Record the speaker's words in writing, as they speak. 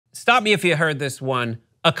Stop me if you heard this one.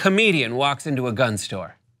 A comedian walks into a gun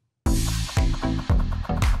store.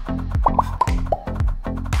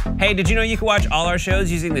 Hey, did you know you can watch all our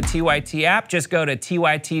shows using the TYT app? Just go to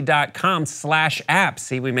tyt.com/app.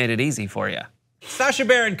 See, we made it easy for you. Sacha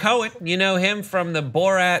Baron Cohen, you know him from the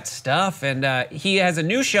Borat stuff, and he has a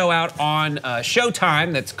new show out on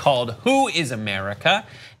Showtime that's called Who is America?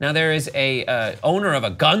 Now there is a owner of a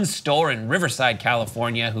gun store in Riverside,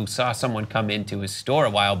 California, who saw someone come into his store a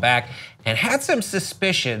while back and had some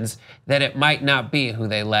suspicions that it might not be who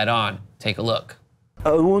they let on. Take a look.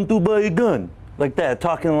 I want to buy a gun, like that,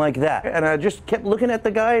 talking like that. And I just kept looking at the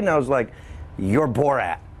guy and I was like, you're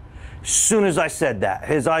Borat. As soon as I said that,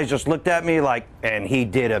 his eyes just looked at me like, and he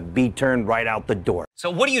did a B-turn right out the door. So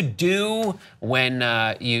what do you do when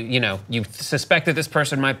you suspect that this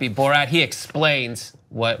person might be Borat? He explains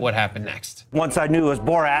what happened next. Once I knew it was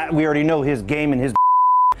Borat, we already know his game and his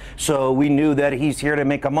so we knew that he's here to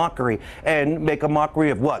make a mockery. And make a mockery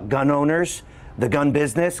of what? Gun owners? The gun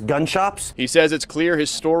business, gun shops? He says it's clear his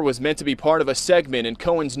store was meant to be part of a segment in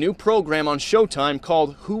Cohen's new program on Showtime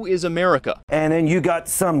called Who is America? And then you got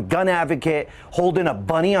some gun advocate holding a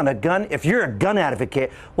bunny on a gun. If you're a gun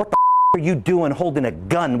advocate, what the are you doing holding a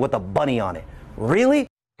gun with a bunny on it? Really?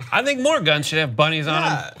 I think more guns should have bunnies on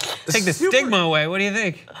them. Take the stigma away. What do you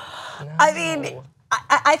think? I mean,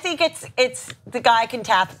 I think it's the guy can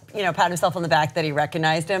pat himself on the back that he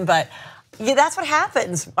recognized him, but yeah, that's what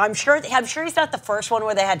happens. I'm sure he's not the first one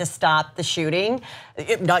where they had to stop the shooting.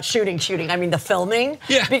 Not shooting, I mean the filming.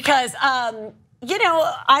 Yeah. Because,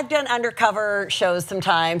 I've done undercover shows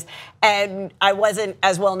sometimes, and I wasn't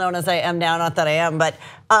as well known as I am now, not that I am, but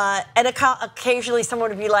and occasionally someone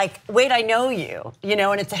would be like, wait, I know you,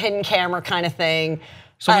 and it's a hidden camera kind of thing.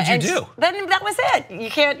 So what'd you do? Then that was it. You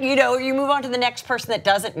can't, you move on to the next person that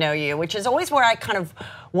doesn't know you, which is always where I kind of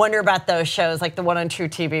wonder about those shows, like the one on True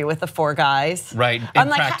TV with the four guys. Right,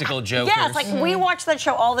 Impractical Jokers. Yeah, it's like we watch that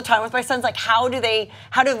show all the time with my sons. Like, how do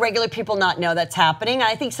regular people not know that's happening? And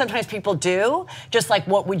I think sometimes people do, just like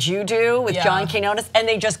what would you do with John Quinones, and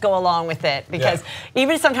they just go along with it because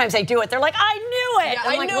even sometimes they do it, they're like, I knew it. Yeah,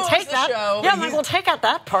 I'm like, we'll take that. Show. Yeah, I'm like, we'll take out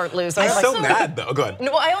that part, loser. He's so mad though. Go ahead.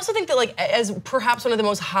 No, I also think that as perhaps one of the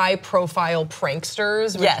most high-profile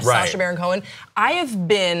pranksters with Sacha Baron Cohen, I have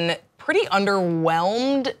been pretty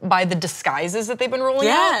underwhelmed by the disguises that they've been rolling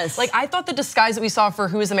out. Like, I thought the disguise that we saw for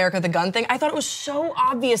Who is America, the gun thing, I thought it was so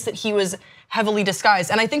obvious that he was heavily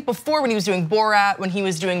disguised. And I think before, when he was doing Borat, when he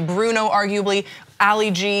was doing Bruno, arguably,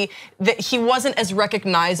 Ali G, that he wasn't as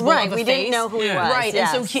recognizable of a face. We didn't know who he was. Right, and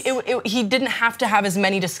so he didn't have to have as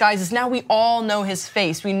many disguises. Now we all know his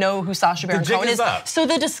face. We know who Sacha Baron Cohen is. So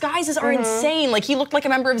the disguises are insane. Like, he looked like a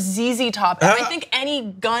member of ZZ Top. And I think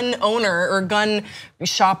any gun owner or gun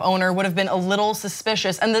shop owner would have been a little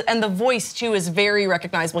suspicious. And the voice too is very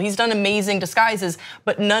recognizable. He's done amazing disguises,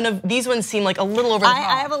 but none of these ones seem like a little over the top.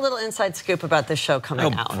 I have a little inside scoop about this show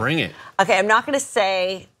coming out. Bring it. Okay, I'm not gonna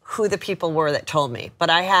say who the people were that told me, but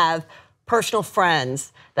I have personal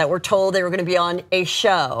friends that were told they were gonna be on a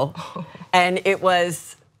show, and it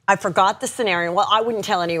was, I forgot the scenario. Well, I wouldn't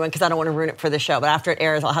tell anyone because I don't want to ruin it for the show, but after it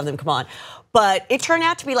airs, I'll have them come on. But it turned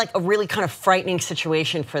out to be like a really kind of frightening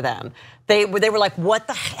situation for them. They were like, what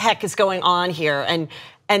the heck is going on here? And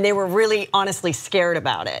they were really honestly scared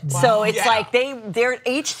about it. Wow. So it's like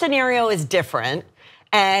each scenario is different.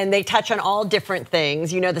 And they touch on all different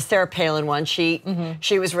things. The Sarah Palin one, she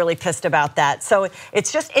was really pissed about that. So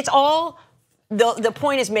it's all, the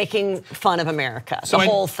point is making fun of America, the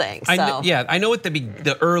whole thing. I know at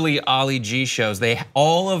the early Ali G shows,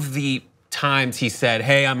 all of the times he said,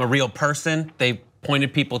 hey, I'm a real person, they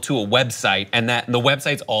pointed people to a website, and the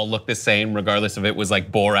websites all look the same regardless if it was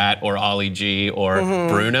like Borat or Ali G or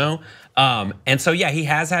Bruno. And so he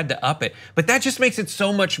has had to up it, but that just makes it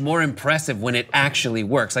so much more impressive when it actually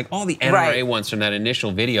works. Like all the NRA ones from that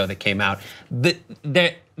initial video that came out,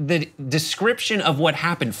 the description of what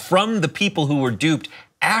happened from the people who were duped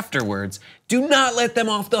afterwards do not let them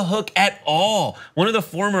off the hook at all. One of the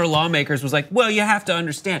former lawmakers was like, well, you have to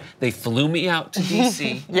understand, they flew me out to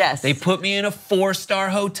DC. Yes. They put me in a 4-star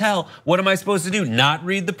hotel. What am I supposed to do? Not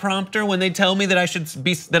read the prompter when they tell me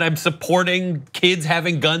that that I'm supporting kids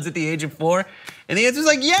having guns at the age of 4? And the answer's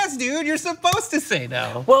like, yes, dude, you're supposed to say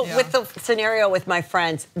no. Well, with the scenario with my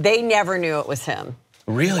friends, they never knew it was him.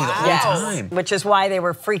 Really, the whole time? Which is why they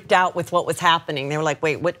were freaked out with what was happening. They were like,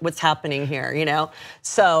 wait, what's happening here,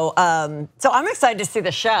 So I'm excited to see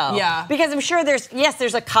the show. Yeah. Because I'm sure there's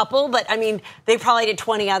a couple, but I mean, they probably did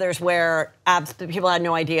 20 others where people had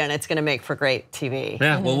no idea, and it's gonna make for great TV.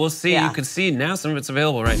 Yeah, well, we'll see. You can see now some of it's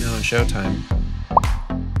available right now on Showtime.